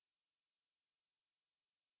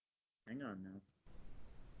Hang on now.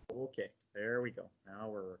 Okay, there we go. Now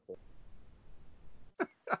we're recording.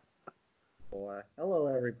 Well, hello,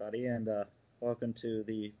 everybody, and welcome to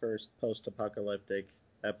the first post-apocalyptic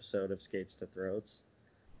episode of Skates to Throats.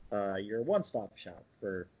 Your one-stop shop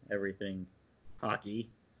for everything hockey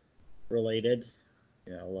related,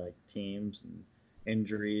 like teams and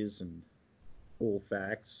injuries and cool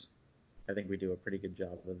facts. I think we do a pretty good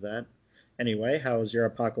job of that. Anyway, how's your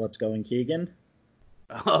apocalypse going, Keegan?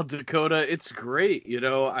 Oh, Dakota, it's great.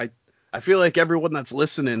 I feel like everyone that's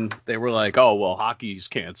listening, they were like, "Oh, well, hockey's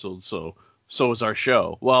canceled, so is our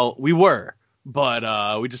show." Well, we were,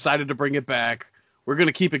 but we decided to bring it back. We're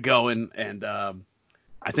gonna keep it going, and I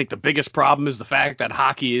think the biggest problem is the fact that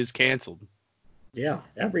hockey is canceled. Yeah,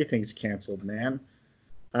 everything's canceled, man.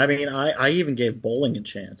 I mean, I even gave bowling a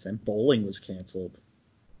chance, and bowling was canceled.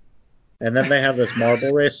 And then they have this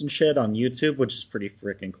marble race and shit on YouTube, which is pretty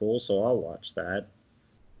freaking cool, so I'll watch that.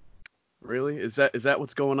 Really? Is that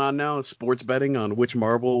what's going on now? Sports betting on which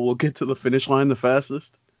marble will get to the finish line the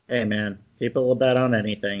fastest? Hey, man, people will bet on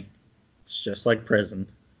anything. It's just like prison.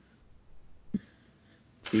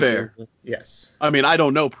 Fair. Yes. I mean, I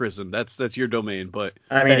don't know prison. That's your domain, but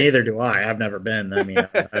I mean, hey. neither do I. I've never been. I mean,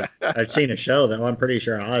 I've seen a show, though. I'm pretty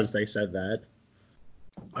sure Oz, they said that.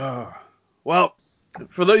 Well,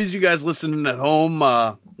 for those of you guys listening at home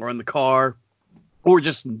or in the car or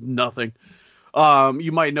just nothing,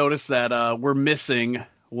 you might notice that we're missing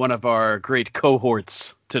one of our great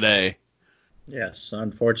cohorts today. Yes,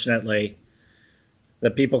 unfortunately,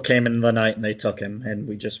 the people came in the night and they took him, and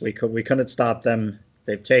we couldn't stop them.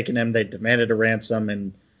 They've taken him. They demanded a ransom,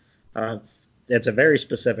 and it's a very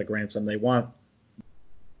specific ransom. They want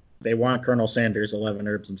Colonel Sanders' 11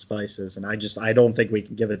 herbs and spices, and I don't think we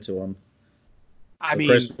can give it to him.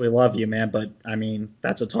 Chris, we love you, man, but I mean,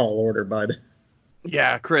 that's a tall order, bud.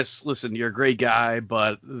 Yeah, Chris, listen, you're a great guy,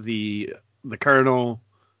 but the colonel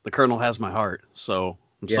has my heart, so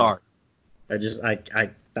I'm sorry. I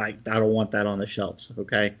don't want that on the shelves,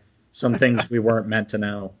 okay? Some things we weren't meant to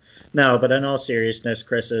know. No, but in all seriousness,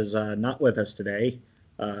 Chris is not with us today,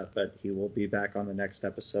 but he will be back on the next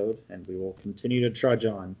episode, and we will continue to trudge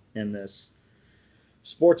on in this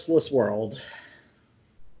sportsless world.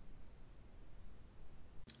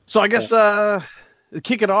 So I guess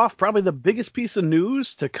kick it off, probably the biggest piece of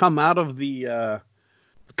news to come out of the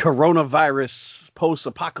coronavirus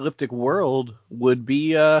post-apocalyptic world would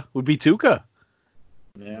be Tuukka.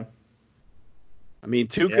 Yeah. I mean,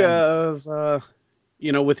 Tuukka's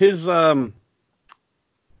with his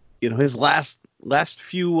his last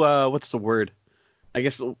few what's the word? I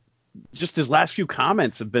guess just his last few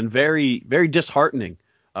comments have been very, very disheartening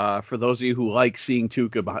for those of you who like seeing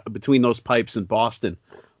Tuukka between those pipes in Boston.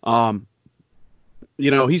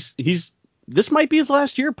 He's this might be his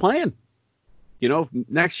last year playing.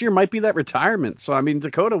 Next year might be that retirement. So I mean,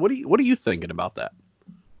 Dakota, what are you thinking about that?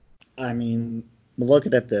 I mean, look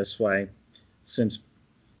at it this way.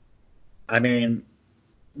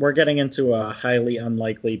 We're getting into a highly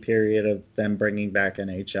unlikely period of them bringing back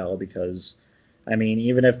NHL because, I mean,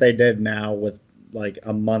 even if they did now with like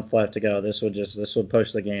a month left to go, this would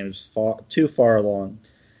push the games too far along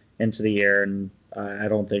into the year, and I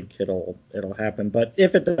don't think it'll happen. But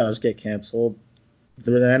if it does get canceled,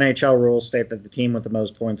 the NHL rules state that the team with the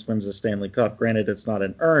most points wins the Stanley Cup. Granted, it's not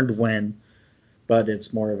an earned win, but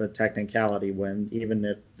it's more of a technicality win, even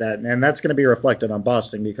if and that's going to be reflected on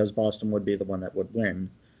Boston because Boston would be the one that would win.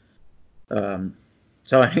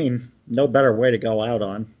 So, I mean, no better way to go out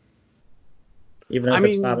on. Even if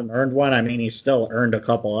it's not an earned one, I mean, he's still earned a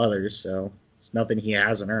couple others, so it's nothing he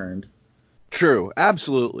hasn't earned. True,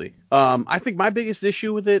 absolutely. I think my biggest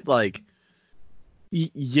issue with it, like,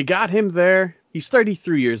 you got him there. He's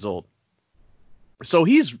 33 years old, so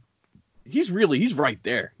he's right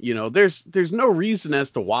there. There's no reason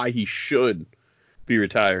as to why he should be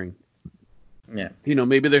retiring. Yeah.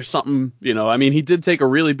 Maybe there's something. I mean, he did take a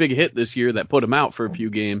really big hit this year that put him out for a few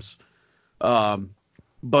games.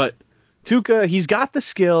 But Tuukka, he's got the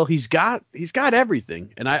skill, he's got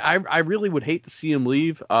everything, and I really would hate to see him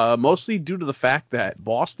leave, mostly due to the fact that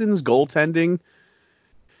Boston's goaltending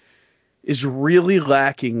is really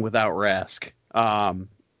lacking without Rask. I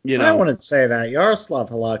wouldn't say that. Yaroslav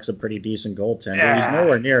Halak's a pretty decent goaltender. Yeah. He's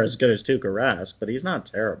nowhere near as good as Tuukka Rask, but he's not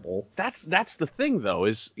terrible. That's the thing, though,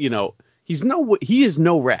 is he is no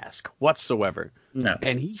Rask whatsoever. No.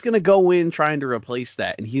 And he's going to go in trying to replace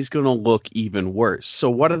that, and he's going to look even worse. So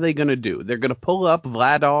what are they going to do? They're going to pull up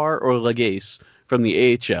Vladar or Legace from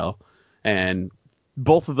the AHL, and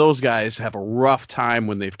both of those guys have a rough time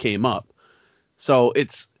when they've came up. So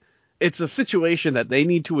it's a situation that they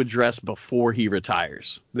need to address before he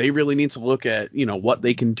retires. They really need to look at, what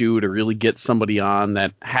they can do to really get somebody on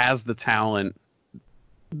that has the talent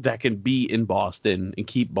that can be in Boston and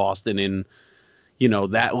keep Boston in,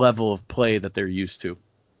 that level of play that they're used to.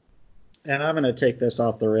 And I'm going to take this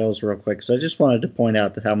off the rails real quick. So I just wanted to point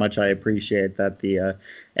out how much I appreciate that the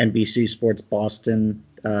NBC Sports Boston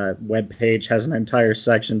webpage has an entire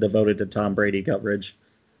section devoted to Tom Brady coverage.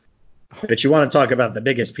 But you want to talk about the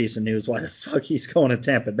biggest piece of news, why the fuck he's going to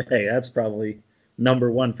Tampa Bay? That's probably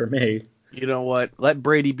number one for me. You know what? Let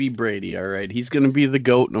Brady be Brady, all right? He's going to be the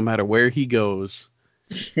GOAT no matter where he goes.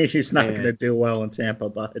 He's not going to do well in Tampa,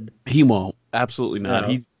 bud. He won't. Absolutely not.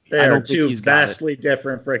 No, they are two vastly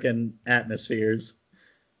different freaking atmospheres.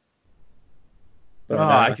 But,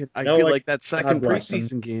 I feel like that second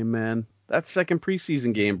preseason game, man. That second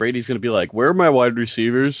preseason game, Brady's going to be like, where are my wide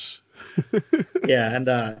receivers? Yeah, and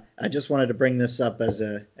I just wanted to bring this up as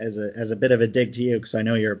a bit of a dig to you because I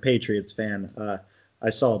know you're a Patriots fan. I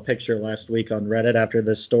saw a picture last week on Reddit after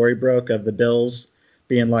this story broke of the Bills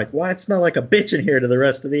being like, "Why it smell like a bitch in here?" to the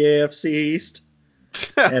rest of the AFC East,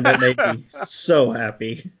 and that made me so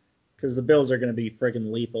happy because the Bills are going to be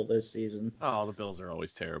friggin' lethal this season. Oh, the Bills are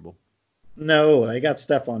always terrible. No, they got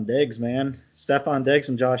Stephon Diggs, man. Stephon Diggs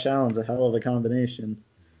and Josh Allen's a hell of a combination.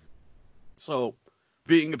 So,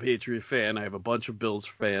 being a Patriot fan, I have a bunch of Bills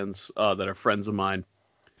fans that are friends of mine.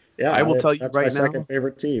 Yeah, I will tell you that's right my now. second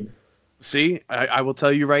favorite team. See, I will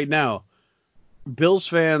tell you right now. Bills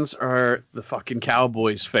fans are the fucking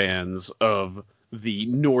Cowboys fans of the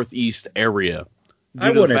Northeast area. I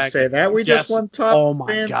wouldn't say that. We just won top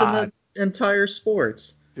fans God. in the entire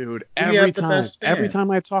sports. Dude, every time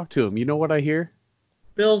I talk to him, you know what I hear?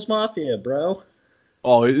 Bills Mafia, bro.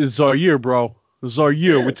 Oh, it's our year, bro. It's our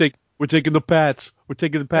year. Yeah. We're taking the Pats. We're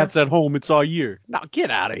taking the Pats at home. It's our year. Now get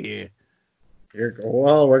out of here.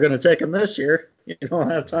 Well, we're gonna take them this year. You don't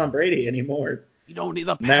have Tom Brady anymore. You don't need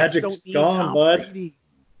the Pats. Magic's don't need gone, Tom bud. Brady.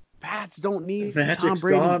 Pats don't need Magic's Tom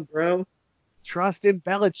Brady. Gone, bro. Trust in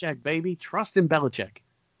Belichick, baby. Trust in Belichick.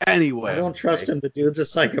 Anyway. I don't trust him. The dude's a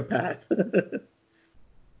psychopath.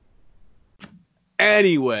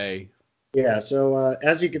 Anyway. Yeah, so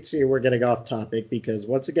as you can see, we're getting off topic because,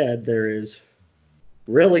 once again, there is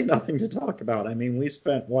really nothing to talk about. I mean, we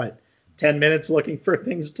spent, 10 minutes looking for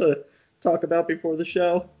things to talk about before the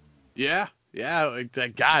show? Yeah.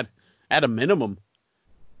 God, at a minimum.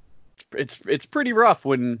 It's pretty rough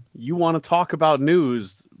when you want to talk about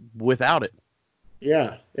news without it.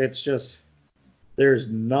 Yeah, it's just there's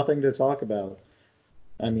nothing to talk about.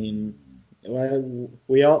 I mean,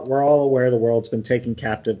 we're all aware the world's been taken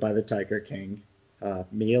captive by the Tiger King,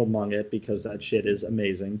 me among it, because that shit is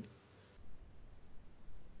amazing.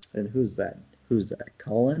 And who's that?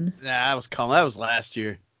 Cullen? Nah, that was Cullen. That was last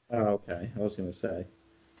year. Oh, okay. I was gonna say.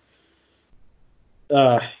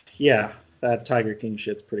 Yeah, that Tiger King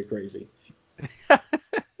shit's pretty crazy. I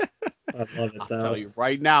love it though. I'll tell you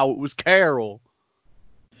right now, it was Carol.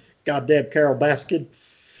 Goddamn Carol Baskin.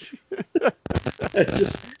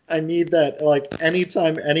 I need that. Like,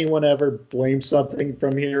 anytime anyone ever blames something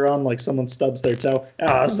from here on, like someone stubs their toe,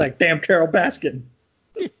 I was like, damn Carol Baskin.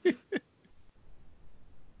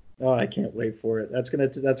 Oh, I can't wait for it. That's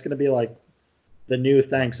gonna be like the new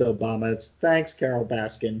thanks Obama. It's thanks Carol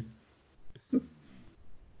Baskin.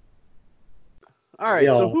 All right,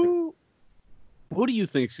 so who do you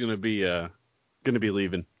think's gonna be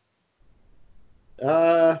leaving?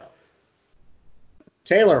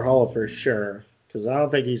 Taylor Hall for sure, because I don't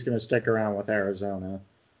think he's gonna stick around with Arizona.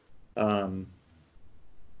 I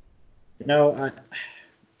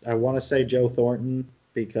want to say Joe Thornton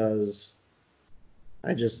because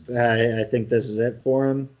I think this is it for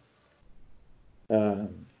him. I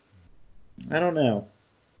don't know.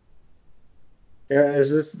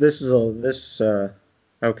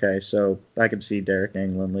 Okay, so I could see Derek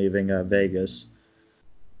England leaving Vegas,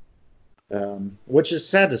 which is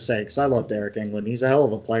sad to say because I love Derek England. He's a hell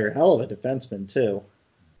of a player, hell of a defenseman too,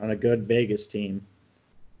 on a good Vegas team.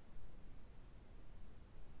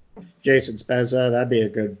 Jason Spezza,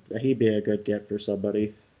 he'd be a good get for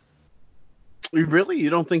somebody. Really? You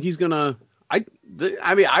don't think he's gonna? I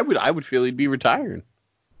mean, I would feel he'd be retiring.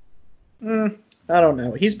 I don't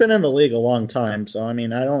know. He's been in the league a long time, so I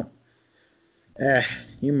mean, I don't.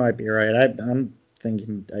 You might be right. I'm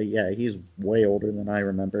thinking, he's way older than I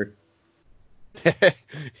remember.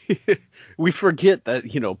 We forget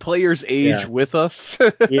that players age with us.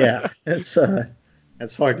 Yeah, it's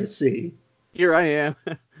hard to see. Here I am.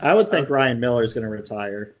 I would think Ryan Miller's going to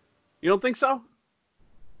retire. You don't think so?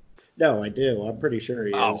 No, I do. I'm pretty sure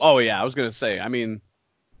he is. Oh yeah, I was gonna say. I mean,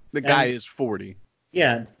 the guy is 40.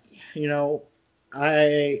 Yeah,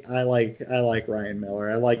 I like Ryan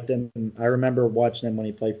Miller. I liked him. I remember watching him when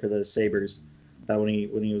he played for the Sabres. When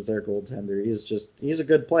he was their goaltender, he's a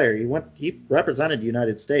good player. He represented the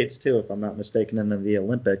United States too, if I'm not mistaken, in the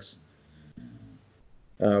Olympics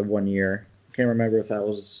one year. Can't remember if that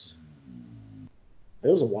was. It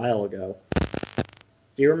was a while ago.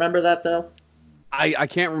 Do you remember that though? I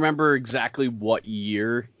can't remember exactly what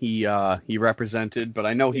year he represented, but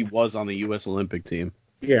I know he was on the U.S. Olympic team.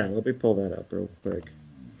 Yeah, let me pull that up real quick.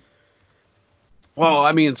 Well,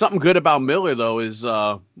 I mean, something good about Miller, though, is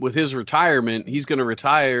with his retirement, he's going to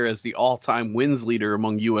retire as the all-time wins leader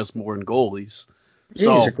among U.S.-born goalies.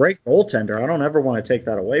 Yeah, he's a great goaltender. I don't ever want to take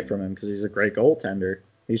that away from him because he's a great goaltender.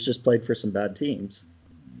 He's just played for some bad teams.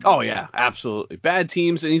 Oh, yeah, absolutely. Bad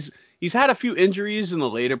teams, and he's had a few injuries in the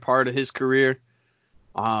later part of his career.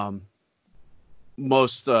 What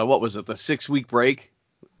was it, the 6-week break?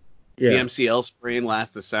 Yeah. The MCL sprain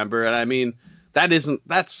last December. And, I mean, that isn't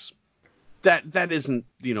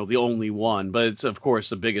the only one, but it's of course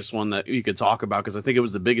the biggest one that you could talk about because I think it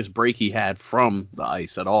was the biggest break he had from the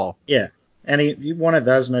ice at all. Yeah, and he won a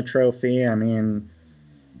Vezina Trophy. I mean,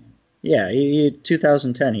 yeah,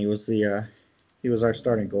 2010 he was our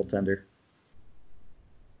starting goaltender.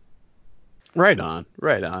 Right on.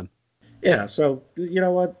 Yeah, so you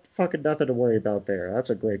know what? Fucking nothing to worry about there. That's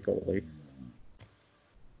a great goalie.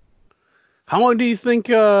 How long do you think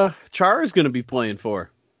Char is going to be playing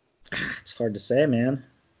for? It's hard to say, man.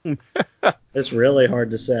 It's really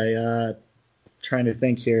hard to say. Trying to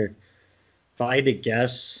think here. If I had to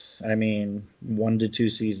guess, I mean, 1 to 2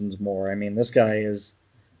 seasons more. I mean, this guy is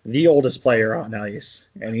the oldest player on ice,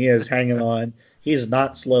 and he is hanging on. He's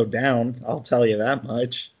not slowed down, I'll tell you that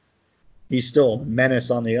much. He's still a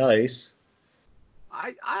menace on the ice.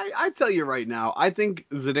 I tell you right now, I think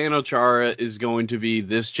Zdeno Chara is going to be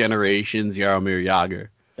this generation's Jaromir Jagr.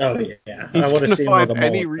 Oh, yeah. He's I would have seen him with a mullet.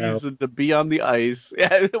 any reason to be on the ice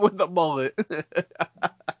with a mullet.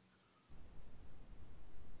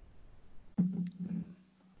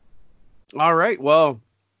 All right, well,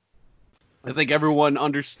 I think everyone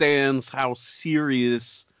understands how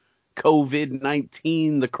serious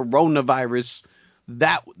COVID-19, the coronavirus,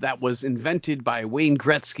 that was invented by Wayne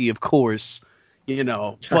Gretzky, of course,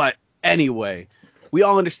 But anyway, we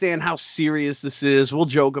all understand how serious this is. We'll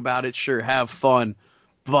joke about it, sure, have fun.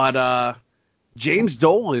 But James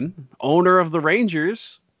Dolan, owner of the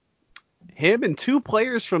Rangers, him and 2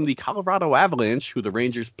 players from the Colorado Avalanche, who the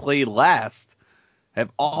Rangers played last,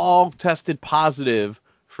 have all tested positive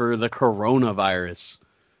for the coronavirus.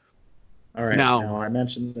 All right. Now I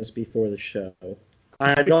mentioned this before the show.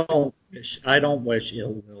 I don't wish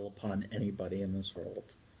ill will upon anybody in this world.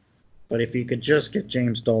 But if you could just get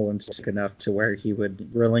James Dolan sick enough to where he would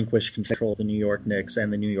relinquish control of the New York Knicks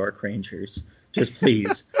and the New York Rangers, just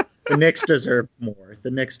please. The Knicks deserve more.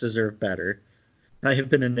 The Knicks deserve better. I have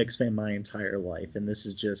been a Knicks fan my entire life, and this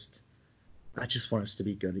is just, I just want us to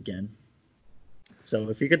be good again. So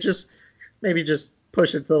if you could maybe just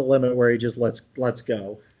push it to the limit where he just lets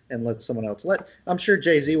go and let someone else. I'm sure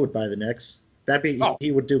Jay-Z would buy the Knicks.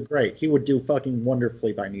 He would do great. He would do fucking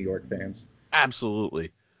wonderfully by New York fans.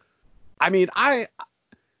 Absolutely. I mean,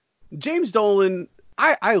 James Dolan,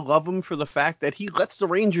 I love him for the fact that he lets the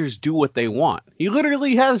Rangers do what they want. He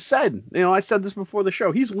literally has said, I said this before the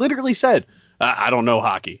show. He's literally said, I don't know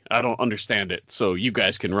hockey. I don't understand it. So you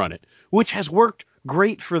guys can run it, which has worked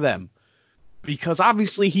great for them. Because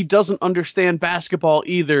obviously he doesn't understand basketball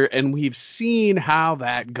either, and we've seen how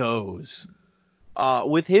that goes.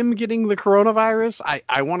 With him getting the coronavirus,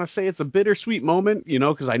 I want to say it's a bittersweet moment,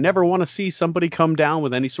 because I never want to see somebody come down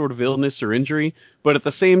with any sort of illness or injury. But at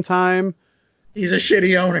the same time, he's a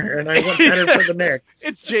shitty owner, and I want better for the Knicks.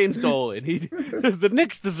 It's James Dolan. The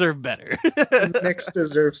Knicks deserve better. The Knicks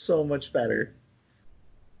deserve so much better.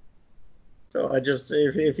 So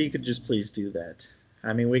if he could just please do that.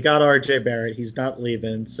 I mean, we got R.J. Barrett. He's not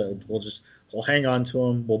leaving, so we'll hang on to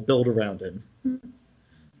him. We'll build around him.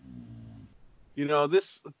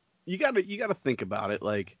 This you gotta think about it.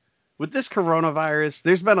 Like with this coronavirus,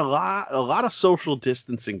 there's been a lot of social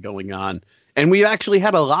distancing going on, and we've actually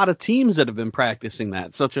had a lot of teams that have been practicing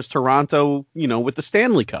that, such as Toronto. With the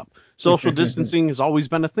Stanley Cup, social distancing has always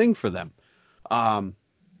been a thing for them.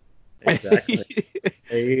 Exactly.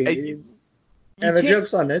 And the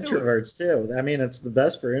joke's on introverts, too. I mean, it's the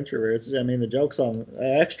best for introverts. I mean, the joke's on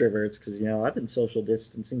extroverts because, I've been social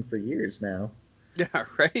distancing for years now. Yeah,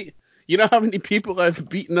 right? You know how many people I've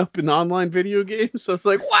beaten up in online video games? So it's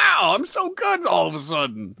like, wow, I'm so good all of a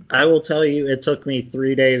sudden. I will tell you, it took me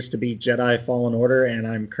 3 days to beat Jedi Fallen Order, and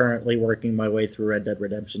I'm currently working my way through Red Dead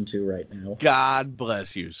Redemption 2 right now. God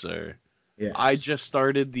bless you, sir. I Yes. just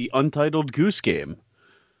started the Untitled Goose Game.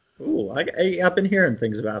 Ooh, I've been hearing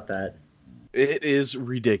things about that. It is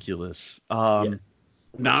ridiculous. Yeah.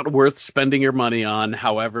 Not worth spending your money on.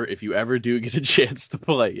 However, if you ever do get a chance to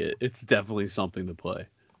play it, it's definitely something to play.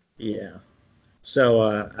 Yeah. So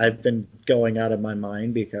I've been going out of my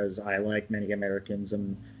mind because I, like many Americans,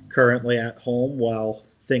 am currently at home while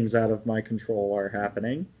things out of my control are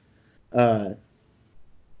happening. Uh,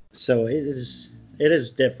 so it is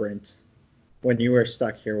different when you are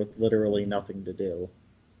stuck here with literally nothing to do.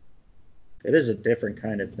 It is a different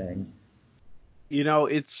kind of thing.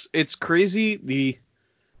 It's crazy.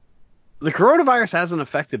 The coronavirus hasn't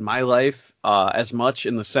affected my life as much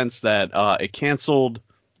in the sense that it canceled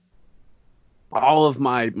all of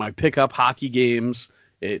my pickup hockey games.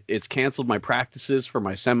 It's canceled my practices for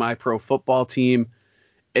my semi-pro football team.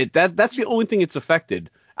 That's the only thing it's affected.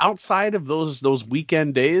 Outside of those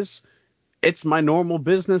weekend days, it's my normal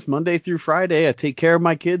business Monday through Friday. I take care of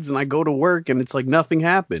my kids and I go to work and it's like nothing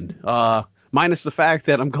happened. Minus the fact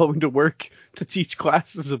that I'm going to work to teach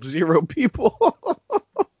classes of 0 people.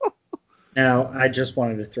 Now, I just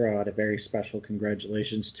wanted to throw out a very special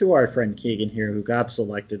congratulations to our friend Keegan here, who got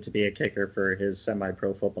selected to be a kicker for his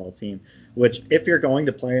semi-pro football team. Which, if you're going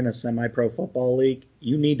to play in a semi-pro football league,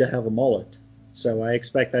 you need to have a mullet. So I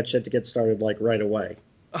expect that shit to get started like right away.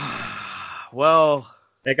 Well,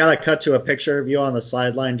 They gotta cut to a picture of you on the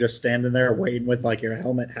sideline just standing there waiting with like your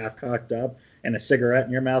helmet half cocked up and a cigarette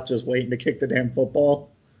in your mouth just waiting to kick the damn football.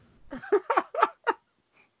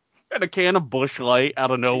 and a can of Bush Light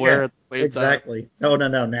out of nowhere Yeah, at the same time. exactly. No, no,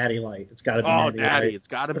 no, Natty Light. It's gotta be Oh, Natty natty. Light. It's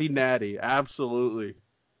got to be natty. Absolutely.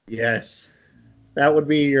 Yes. That would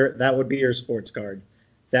be your sports card.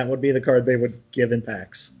 That would be the card they would give in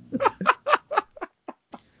packs.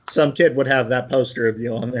 Some kid would have that poster of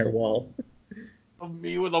you on their wall.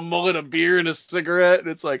 Me with a mullet, a beer, and a cigarette. And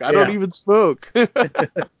it's like, I don't Yeah, even smoke.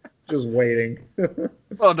 just waiting.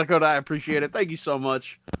 Well, Dakota, I appreciate it. Thank you so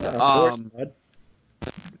much. Of course, Um, bud.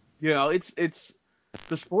 it's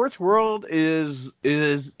the sports world is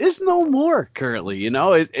no more currently.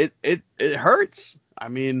 It hurts. I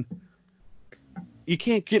mean, you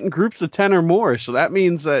can't get in groups of 10 or more, so that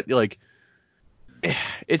means that like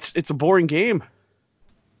it's a boring game.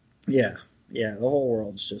 Yeah, yeah. The whole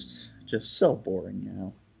world's just so boring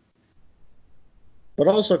now, but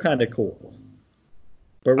also kind of cool,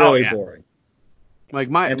 but Oh really yeah. boring. Like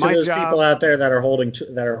my And to my those people job, out there that are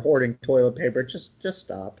hoarding toilet paper, just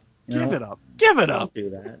stop. You give know, it up. Give it up. don't do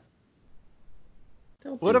that.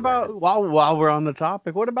 Don't What do that. about while we're on the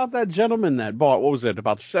topic? What about that gentleman that bought what was it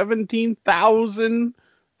about 17,000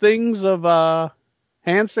 things of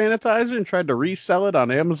hand sanitizer and tried to resell it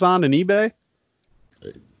on Amazon and eBay?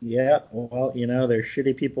 Yeah, well, there's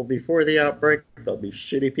shitty people before the outbreak. There'll be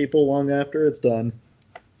shitty people long after it's done.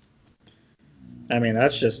 I mean,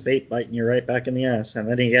 that's just fate biting you right back in the ass. And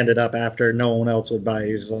then he ended up after no one else would buy it.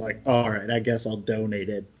 He's like, all right, I guess I'll donate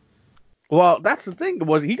it. Well, that's the thing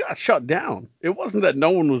was he got shut down. It wasn't that no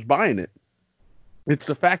one was buying it. It's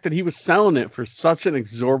the fact that he was selling it for such an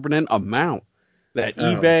exorbitant amount that Oh,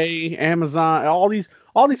 eBay, Amazon, all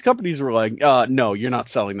these companies were like, no, you're not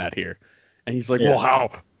selling that here. And he's like, well, yeah.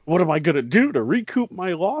 how? What am I gonna do to recoup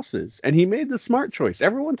my losses? And he made the smart choice.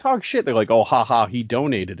 Everyone talks shit. They're like, oh, haha, he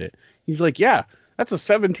donated it. He's like, yeah, that's a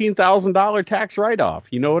 $17,000 tax write-off.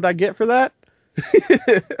 You know what I get for that?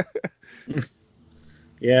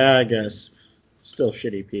 Yeah, I guess. Still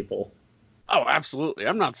shitty people. Oh, absolutely.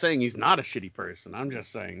 I'm not saying he's not a shitty person. I'm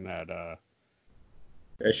just saying that, A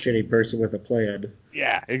shitty person with a plan.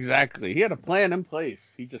 yeah, exactly. He had a plan in place.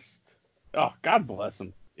 He just, oh, God bless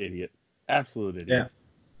him, idiot, absolute Yeah. idiot.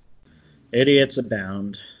 Idiots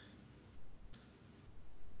abound.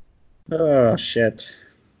 Oh, shit.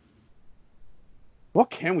 What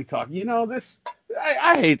can we talk?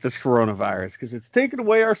 I hate this coronavirus because it's taken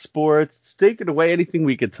away our sports. It's taken away anything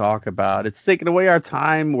we could talk about. It's taken away our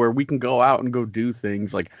time where we can go out and go do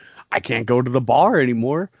things. Like I can't go to the bar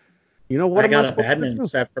anymore. What I am I got a supposed to badminton do?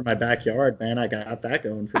 set for my backyard, man. I got that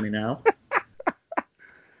going for me now.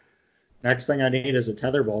 Next thing I need is a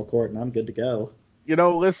tetherball court, and I'm good to go.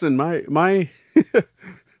 Listen, my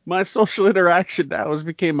my social interaction now has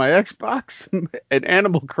became my Xbox and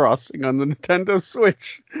Animal Crossing on the Nintendo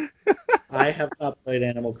Switch. I have not played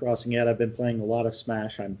Animal Crossing yet. I've been playing a lot of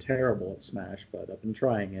Smash. I'm terrible at Smash, but I've been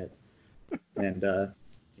trying it. And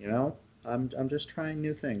you know, I'm just trying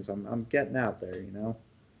new things. I'm getting out there.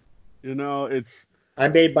 It's I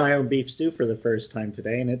made my own beef stew for the first time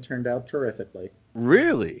today, and it turned out terrifically.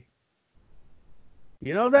 really,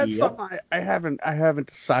 that's Yep. something I haven't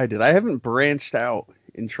decided. I haven't branched out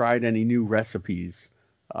and tried any new recipes.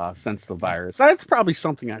 since the virus. That's probably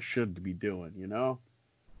something I should be doing, you know?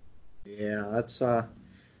 Yeah, that's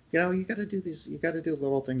you got to do these. You got to do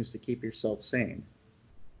little things to keep yourself sane.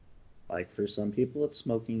 Like for some people, it's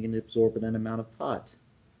smoking an exorbitant amount of pot.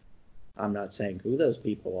 I'm not saying who those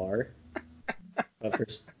people are,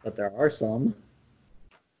 but there are some.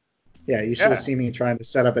 Yeah, you should have Yeah. seen me trying to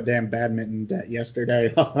set up a damn badminton debt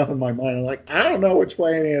yesterday on my mind. I'm like, I don't know which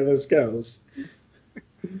way any of this goes.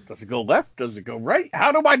 Does it go left? Does it go right?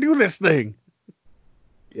 How do I do this thing?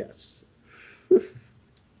 Yes.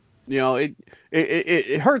 You know,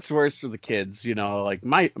 it hurts worse for the kids. You know, like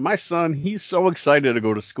my son, he's so excited to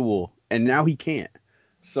go to school, and now he can't.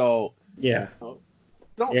 So Yeah.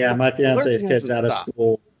 don't Yeah, my the fiance's learning kid's hasn't out of stopped.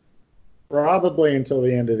 school probably until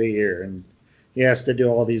the end of the year, and he has to do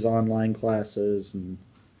all these online classes, and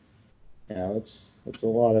it's a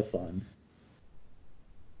lot of fun.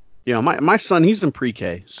 You know, my son, he's in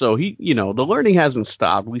pre-K, so the learning hasn't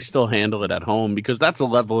stopped. We still handle it at home because that's a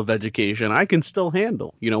level of education I can still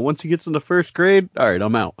handle. You know, once he gets into first grade, all right,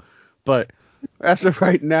 I'm out. But as of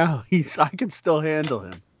right now, I can still handle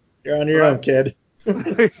him. You're on your own, kid.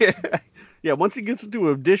 Yeah, once he gets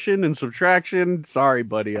into addition and subtraction, sorry,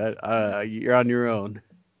 buddy, you're on your own.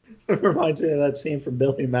 It reminds me of that scene from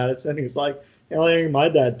Billy Madison. He was like, the only thing my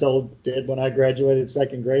dad did when I graduated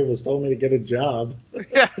second grade was told me to get a job.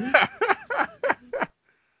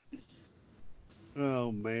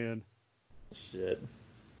 Oh man. Shit.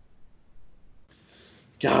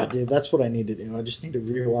 God, dude, that's what I need to do. I just need to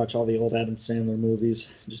rewatch all the old Adam Sandler movies.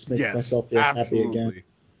 Just make Yes, myself feel happy again. absolutely.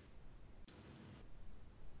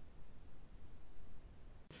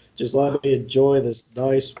 Just let me enjoy this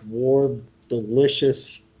nice, warm,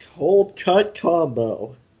 delicious, cold cut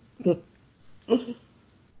combo.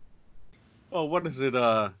 Oh, what is it?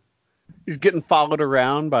 He's getting followed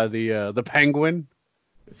around by the penguin.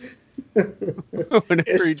 Whenever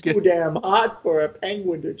It's he too gets damn hot for a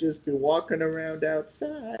penguin to just be walking around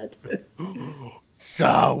outside.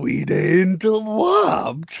 Sorry to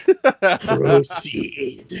interrupt.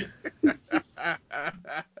 Proceed.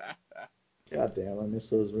 God damn, I miss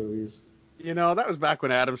those movies. You know, that was back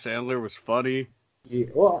when Adam Sandler was funny.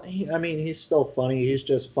 I mean, he's still funny. He's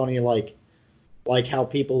just funny like how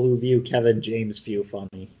people who view Kevin James view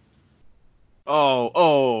funny.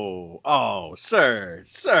 Sir.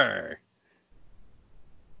 It's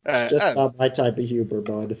just Uh, not my type of humor,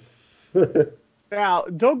 bud. Now,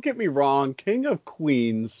 don't get me wrong. King of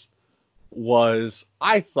Queens was,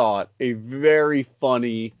 I thought, a very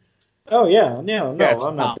funny Oh yeah, no, sketch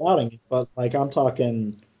I'm not comedy. doubting it, but like I'm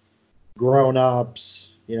talking grown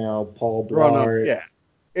ups, Paul Grown up, Blart, yeah.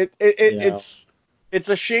 It, it, it you know, it's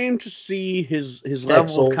a shame to see his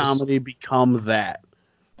level of Pixels. comedy become that.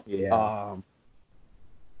 Yeah. Um,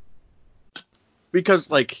 because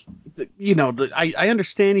like I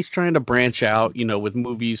understand he's trying to branch out, with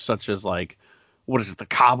movies such as like what is it, The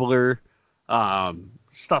Cobbler,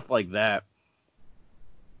 stuff like that.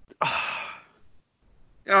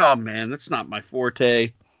 Oh man, that's not my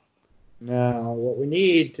forte. No, what we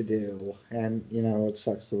need to do, and it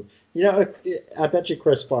sucks. I bet you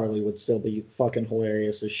Chris Farley would still be fucking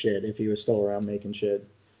hilarious as shit if he was still around making shit.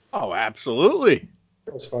 Oh, absolutely.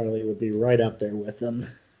 Chris Farley would be right up there with him.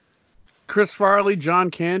 Chris Farley,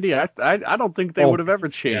 John Candy, I don't think they Oh, would have ever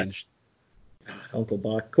yes. changed. Uncle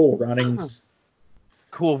Buck, Cool Runnings.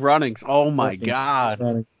 Cool Runnings. Oh my Fucking Cool God.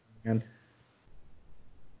 Runnings, man.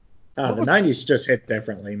 What The was 90s just hit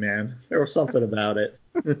differently, man. There was something about it.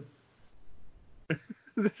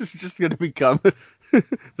 this is just gonna become the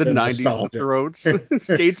The 90s to nostalgia. throats.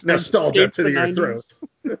 Skates Nostalgia skates to the your throat.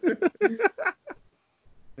 90s.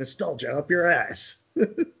 Nostalgia up your ass.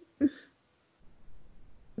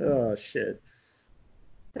 Oh, shit.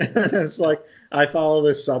 It's like I follow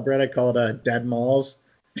this subreddit called Dead Malls,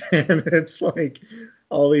 and it's like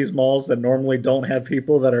all these malls that normally don't have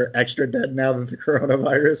people that are extra dead now that the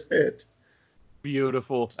coronavirus hit.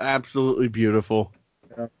 Beautiful. Absolutely beautiful.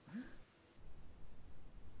 Yeah.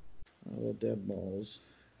 All dead malls.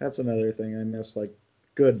 That's another thing I miss, like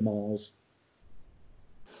good malls.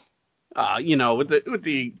 With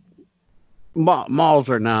the malls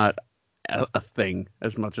are not a thing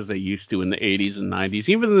as much as they used to in the 80s and 90s.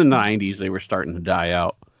 Even in the 90s, they were starting to die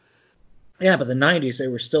out. Yeah, but the 90s, they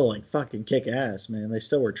were still like fucking kick ass, man. They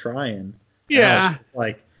still were trying. Now it's Yeah.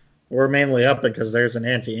 like we're mainly up because there's an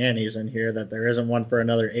Auntie Annie's in here that there isn't one for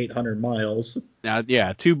another 800 miles. Now,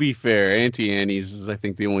 yeah, to be fair, Auntie Annie's is, I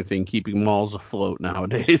think, the only thing keeping malls afloat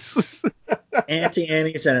nowadays. Auntie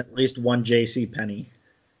Annie's and at least one J.C. Penney.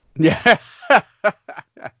 Yeah.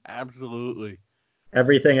 Absolutely.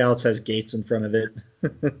 Everything else has gates in front of it.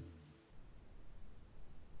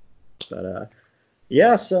 But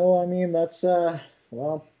Yeah, so I mean that's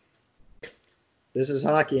well, this is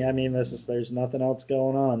hockey. I mean there's nothing else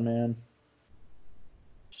going on, man.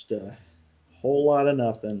 Just a whole lot of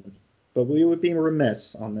nothing. But we would be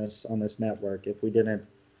remiss on this network if we didn't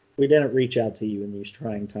reach out to you in these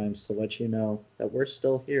trying times to let you know that we're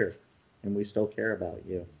still here and we still care about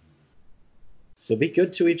you. So be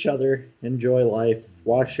good to each other, enjoy life,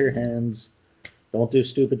 wash your hands, don't do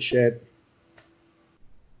stupid shit,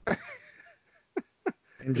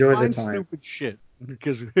 enjoy the Define time. stupid shit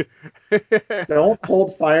because Don't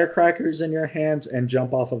hold firecrackers in your hands and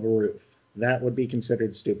jump off of a roof. That would be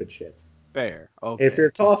considered stupid shit. fair. If Okay.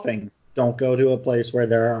 you're coughing, don't go to a place where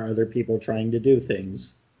there are other people trying to do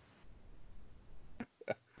things.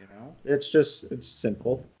 You know, it's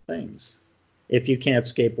simple things. If you can't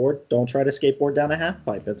skateboard, don't try to skateboard down a half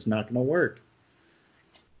pipe. It's not going to work.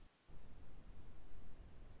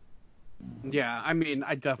 Yeah, I mean,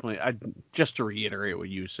 I just to reiterate what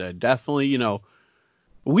you said, definitely,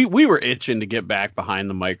 we were itching to get back behind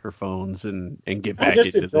the microphones and get I back just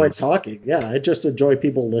into enjoy this. talking. Yeah, I just enjoy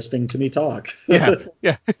people listening to me talk. Yeah,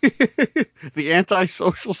 yeah. The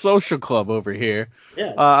antisocial social club over here.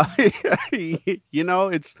 Yes. Uh,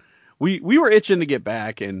 it's we were itching to get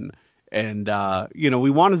back and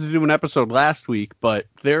we wanted to do an episode last week, but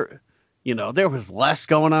there was less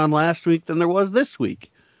going on last week than there was this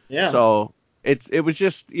week. Yeah. So it was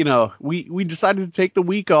just, we decided to take the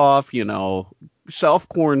week off, self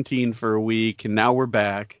quarantine for a week, and now we're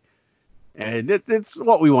back. And it's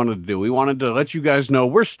what we wanted to do. We wanted to let you guys know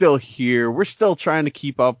we're still here. We're still trying to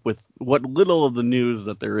keep up with what little of the news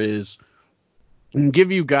that there is and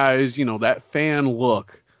give you guys, that fan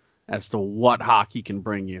look as to what hockey can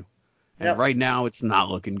bring you. And Yep. right now, it's not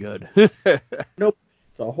looking good. Nope.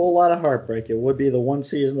 It's a whole lot of heartbreak. It would be the one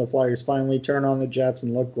season the Flyers finally turn on the Jets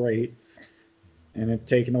and look great, and it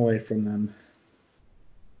taken away from them.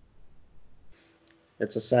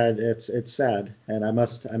 It's sad, and I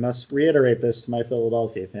must reiterate this to my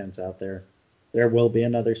Philadelphia fans out there. There will be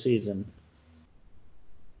another season.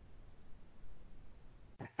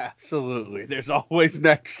 Absolutely. There's always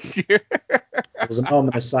next year. There's a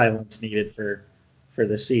moment of silence needed for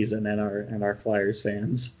the season and our Flyers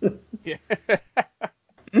fans. Yeah.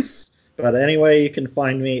 But anyway, you can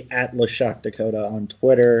find me at LaShock Dakota on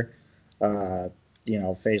Twitter. Uh,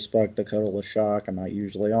 Facebook, Dakota LaShock. I'm not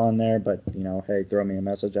usually on there, but hey, throw me a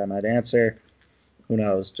message, I might answer. Who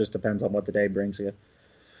knows? Just depends on what the day brings you.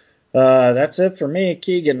 That's it for me,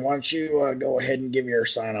 Keegan. Why don't you go ahead and give your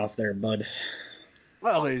sign off there, bud?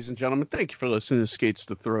 Well, ladies and gentlemen, thank you for listening to Skates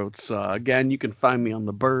to Throats. Again, you can find me on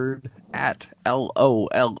the Bird at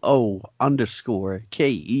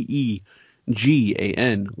LOLO_KEEGAN,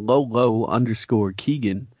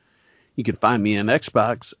 Lolo_Keegan. You can find me on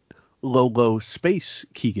Xbox, Lolo Space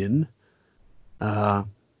Keegan. It's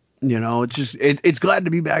glad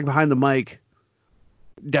to be back behind the mic.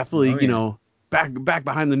 Definitely, Oh yeah. back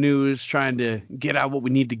behind the news, trying to get out what we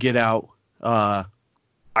need to get out. I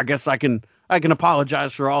guess I can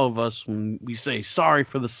apologize for all of us when we say sorry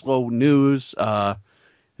for the slow news.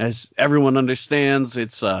 As everyone understands,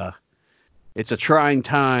 it's a trying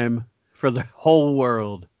time for the whole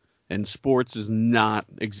world, and sports is not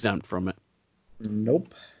exempt from it.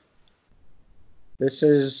 Nope. This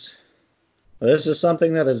is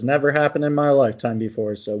something that has never happened in my lifetime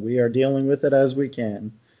before, so we are dealing with it as we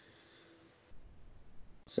can.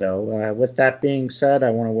 So, with that being said,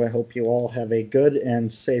 I want to hope you all have a good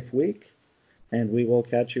and safe week, and we will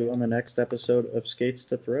catch you on the next episode of Skates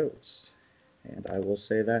to Throats. And I will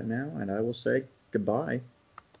say that now, and I will say goodbye.